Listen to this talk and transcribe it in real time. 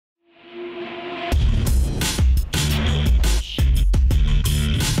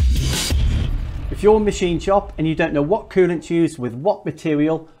If you're a machine shop and you don't know what coolant to use with what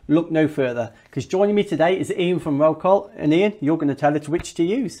material, look no further, because joining me today is Ian from Rocol. And Ian, you're going to tell us which to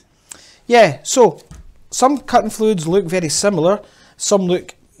use. Yeah, so some cutting fluids look very similar, some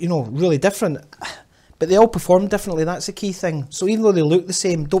look, really different, but they all perform differently. That's the key thing. So even though they look the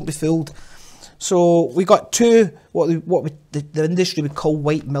same, don't be fooled. So we got two, the industry would call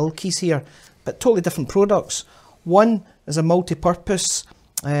white milkies here, but totally different products. One is a multi-purpose.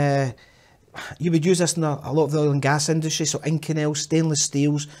 You would use this in a lot of the oil and gas industry, so Inconel, stainless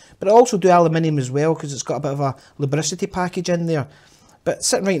steels, but I also do aluminium as well because it's got a bit of a lubricity package in there. But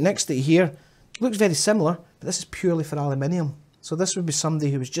sitting right next to it here, looks very similar, but this is purely for aluminium. So this would be somebody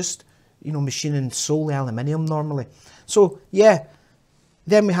who was just, machining solely aluminium normally. So yeah,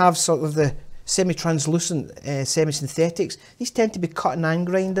 then we have sort of the semi-translucent semi-synthetics. These tend to be cutting and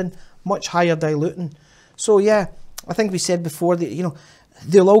grinding, much higher diluting. So yeah, I think we said before that,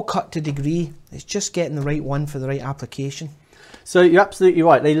 they'll all cut to a degree. It's just getting the right one for the right application. So you're absolutely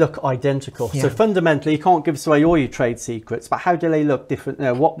right, they look identical. Yeah. So fundamentally, you can't give us away all your trade secrets, but how do they look different?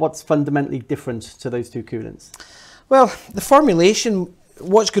 What's fundamentally different to those two coolants? Well, the formulation,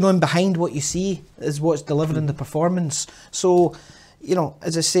 what's going on behind what you see is what's delivering the performance. So,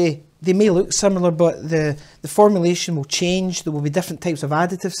 as I say, they may look similar, but the formulation will change. There will be different types of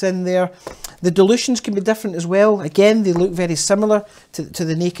additives in there. The dilutions can be different as well. Again, they look very similar to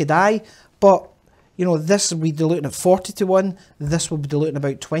the naked eye, but this will be diluting at 40 to 1, this will be diluting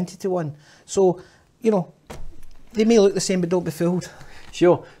about 20 to 1. So, they may look the same, but don't be fooled.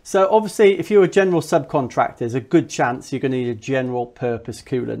 Sure. So obviously, if you're a general subcontractor, there's a good chance you're going to need a general purpose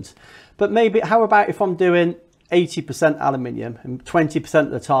coolant. But maybe, how about if I'm doing 80% aluminium and 20%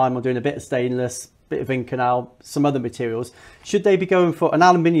 of the time I'm doing a bit of stainless, bit of Inconel, some other materials? Should they be going for an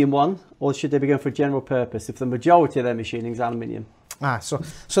aluminium one, or should they be going for a general purpose if the majority of their machining is aluminium? So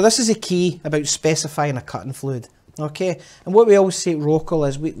this is a key about specifying a cutting fluid, okay? And what we always say at Rocol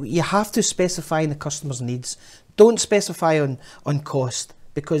is you have to specify the customer's needs. Don't specify on cost,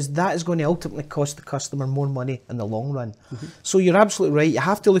 because that is going to ultimately cost the customer more money in the long run. So you're absolutely right. You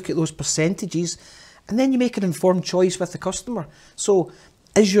have to look at those percentages, and then you make an informed choice with the customer. So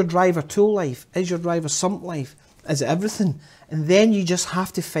is your driver tool life? Is your driver sump life? Is it everything? And then you just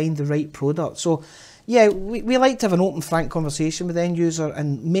have to find the right product. So yeah, we like to have an open, frank conversation with the end user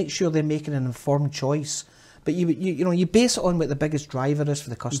and make sure they're making an informed choice. But you base it on what the biggest driver is for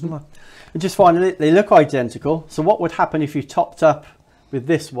the customer. And just finally, they look identical. So what would happen if you topped up with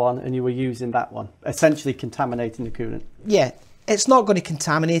this one and you were using that one, essentially contaminating the coolant? Yeah, it's not going to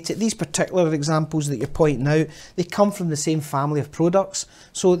contaminate it. These particular examples that you're pointing out, they come from the same family of products,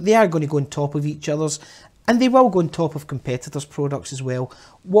 so they are going to go on top of each other's, and they will go on top of competitors' products as well.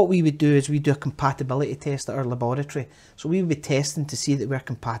 What we would do is we do a compatibility test at our laboratory. So we would be testing to see that we're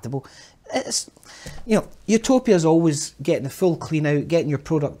compatible. It's, utopia is always getting the full clean out, getting your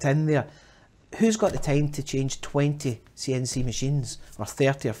product in there. Who's got the time to change 20 CNC machines or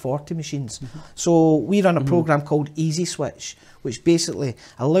 30 or 40 machines? So we run a program called Easy Switch, which basically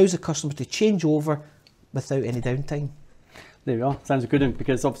allows the customer to change over without any downtime. There you are. Sounds a good one,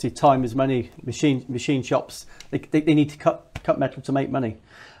 because obviously time is money. Machine shops, they need to cut metal to make money.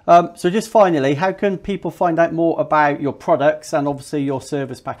 So just finally, how can people find out more about your products and obviously your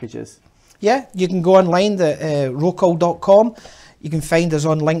service packages? Yeah, you can go online to rocol.com. You can find us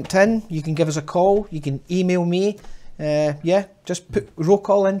on LinkedIn. You can give us a call. You can email me. Yeah, just put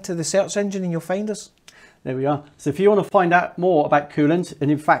Rocol into the search engine and you'll find us. There we are. So if you want to find out more about coolant,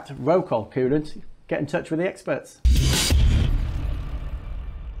 and in fact Rocol coolant, get in touch with the experts.